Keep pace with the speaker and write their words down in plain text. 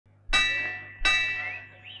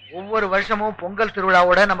ஒவ்வொரு வருஷமும் பொங்கல்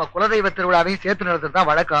திருவிழாவோட நம்ம குலதெய்வ திருவிழாவையும் சேர்த்து நடத்துறது தான்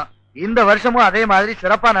வழக்கம். இந்த வருஷமும் அதே மாதிரி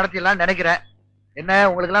சிறப்பா நடத்திடலாம்னு நினைக்கிறேன். என்ன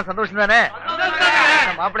உங்களுக்கு எல்லாம் சந்தோஷம் தானே?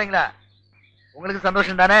 மாப்பிள்ளைங்களா உங்களுக்கு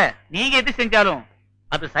சந்தோஷம் தானே? நீங்க எது செஞ்சாலும்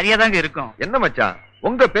அது சரியாதாங்க இருக்கும். என்ன மச்சான்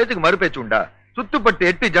உங்க பேச்சுக்கு மறு பேச்சு உண்டா? சுத்துப்பட்டு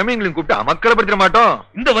 8 ஜமீன்களையும் கூப்பிட்டு மக்களை படுத்திட மாட்டோம்.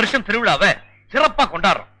 இந்த வருஷம் திருவிழாவை சிறப்பா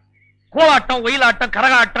கொண்டாடுறோம். கோலாட்டம், ஒயிலாட்டம்,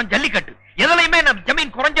 கரகாட்டம், ஜல்லிக்கட்டு எதுலையுமே நம்ம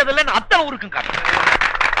ஜமீன் குறைஞ்சதில்லைன்னு அத்தனை ஊருக்கும் காட்டுறோம்.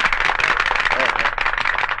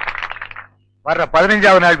 வர்ற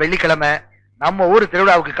 15வது நாள் வெள்ளிக்கிழமை நம்ம ஊர்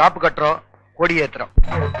திருவிழாவுக்கு காப்பு கட்டுறோம், கொடியேற்றுறோம்.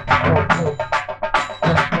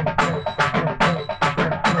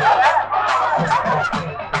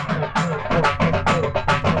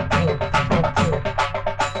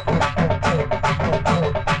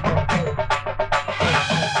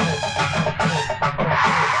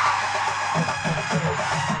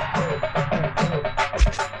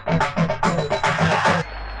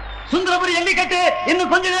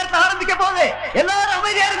 இன்னும் கொஞ்ச நேரத்தை ஆரம்பிக்க போகுது. எல்லாரும்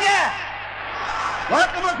அமைதியா இருங்க.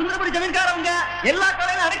 வழக்கமா சுந்தரபுரி ஜமீன்காரவங்க எல்லா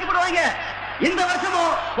கடையிலும் அடைக்கப்படுவாங்க. இந்த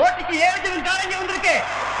வருஷமும் போட்டிக்கு 7 ஜமீன்காரங்க வந்திருக்கு.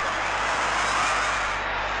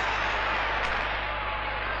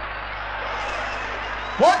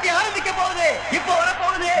 போட்டி ஆரம்பிக்க போகுது. இப்போ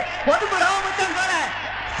வரப்போகுது பொதுப்பு ராமச்சந்திரன் காண.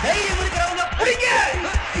 தைரியம் இருக்கிறவங்க பிடிங்க.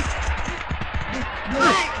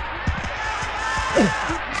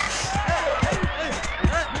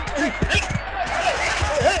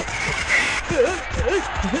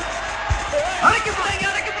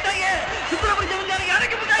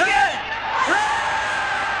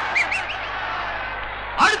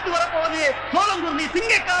 அடுத்து வரப்போவது சோழங்குருவி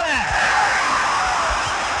சிங்கக்கார.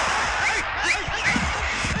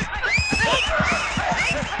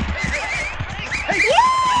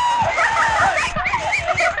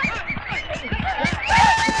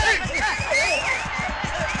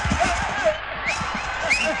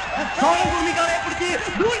 சோழங்குருவிக்காரை பிடிச்சி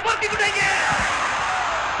தூள் பறத்தி விட்டாங்க.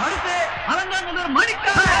 அடுத்து அலங்காநல்லூர்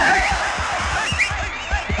மணிக்கார.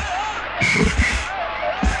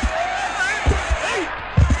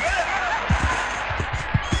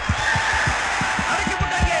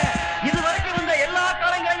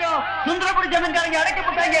 ஜமீன்காரங்க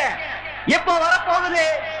அடைக்கப்பட்டாங்க. எப்ப வரப்போகுது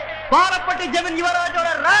பாலப்பட்டு ஜமீன் யுவராஜோட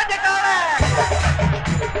ராஜகார.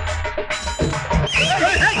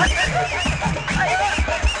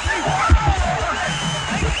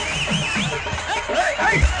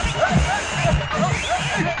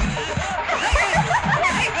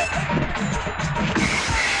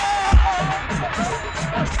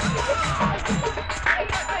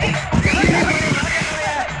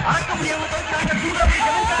 அடக்க முடியாம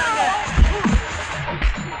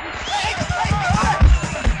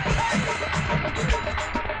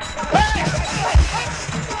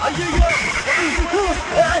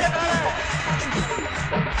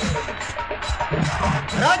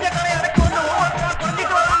ராஜகாரை அடக்க வந்து ஒவ்வொருத்தரா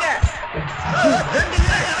குறைஞ்சிட்டு வராங்க. 2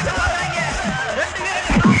 வீரர் அடக்க வர்றாங்க. 2 வீரர்.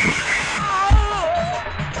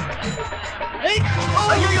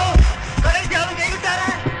 ஐயோ கடைசி ஆளு கைவிட்டாரு.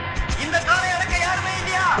 இந்த காரை அடக்க யாருமே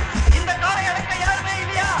இல்லையா? இந்த காரை அடக்க யாருமே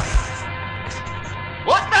இல்லையா?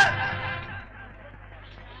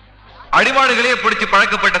 அடிமாடுகளே பிடிச்சு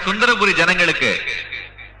பழக்கப்பட்ட சுந்தரபுரி ஜனங்களுக்கு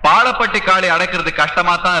பாலப்பட்டி காளை அடக்கிறது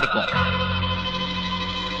கஷ்டமா தான் இருக்கும்.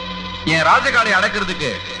 என் ராஜகாளை அடக்கிறதுக்கு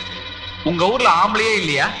உங்க ஊர்ல ஆம்பளையே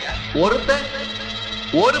இல்லையா? ஒரு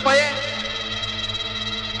பையன்,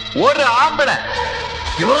 ஒரு ஆம்பளை.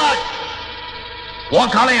 யுவராஜ்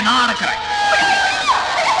உன் காளையை நான் அடக்கிறேன்.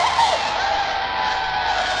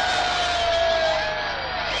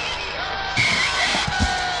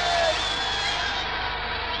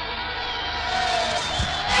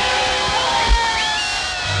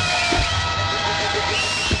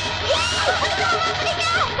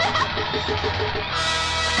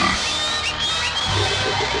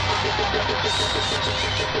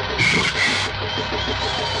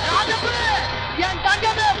 என்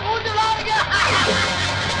தங்கமே மூஞ்சுலாருங்க.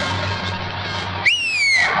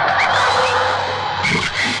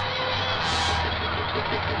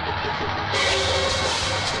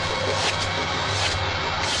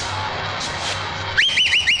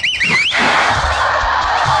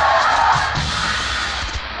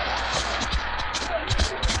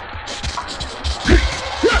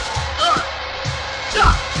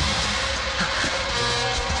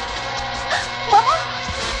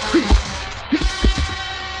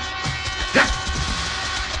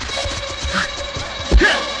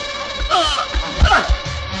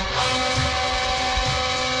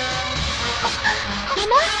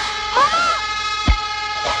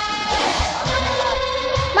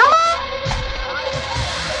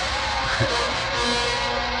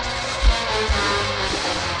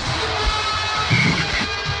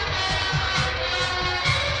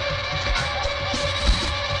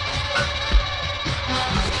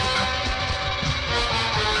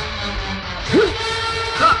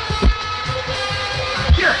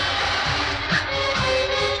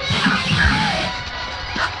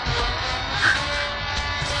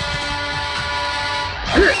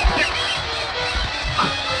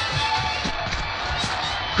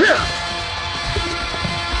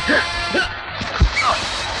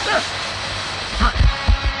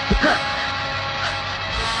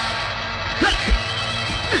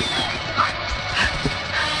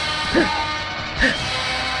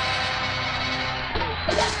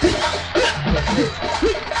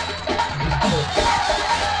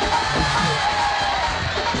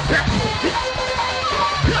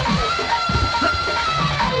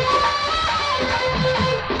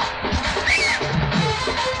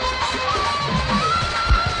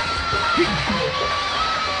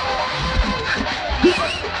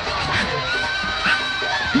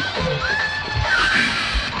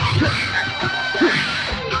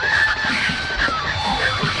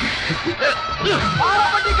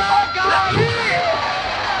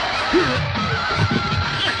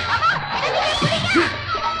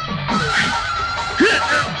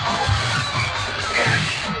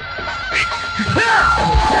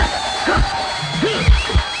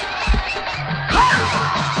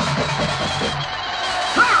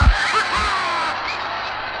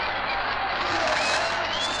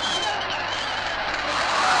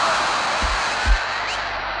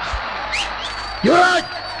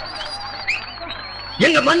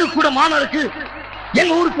 எங்க மண்ணு கூட மானம் இருக்கு,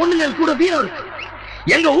 எங்க ஊர் பொண்ணுங்கள் கூட வீரம் இருக்கு,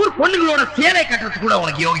 எங்க ஊர் பொண்ணுங்களோட சேலை கட்டுறது கூட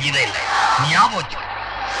உனக்கு யோகியதை இல்லை. ஞாபகம்.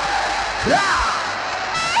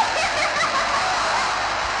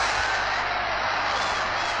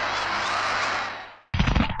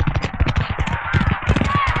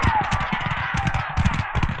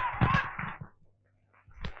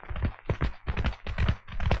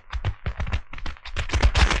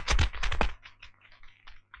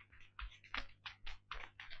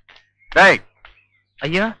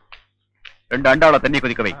 ஐயா, 2 அண்டாவள தண்ணி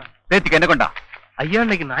கொதிக்க வை. தேய்ச்சிக்கு என்ன கொண்டா? ஐயா,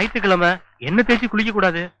 இன்னைக்கு ஞாயிற்றுக்கிழமை, என்ன தேய்ச்சி குளிக்க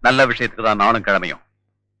கூடாது. நல்ல விஷயத்துக்கு தான் நானும் கிழமையும்.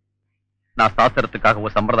 நான்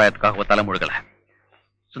சாஸ்திரத்துக்காகவோ சம்பிரதாயத்துக்காகவோ தலைமுழுகல.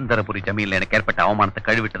 சுந்தரபுரி ஜமீன்ல எனக்கு ஏற்பட்ட அவமானத்தை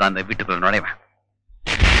கழுவிட்டு தான் இந்த வீட்டுக்குள்ள நுழைவேன்.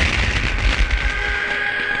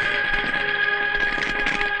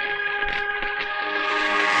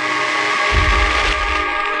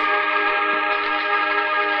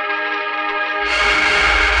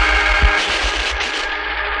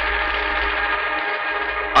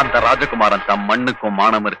 அந்த ராஜகுமாரன் தம் மண்ணுக்கும்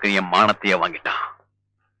மானம் இருக்கு என் மானத்தையே வாங்கிட்டான்.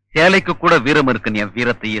 சேலைக்கு கூட வீரம் இருக்குன்னு என்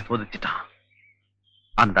வீரத்தையே சோதிச்சுட்டான்.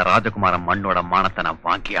 அந்த ராஜகுமாரன் மண்ணோட மானத்தை நான்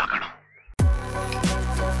வாங்கி ஆகணும்.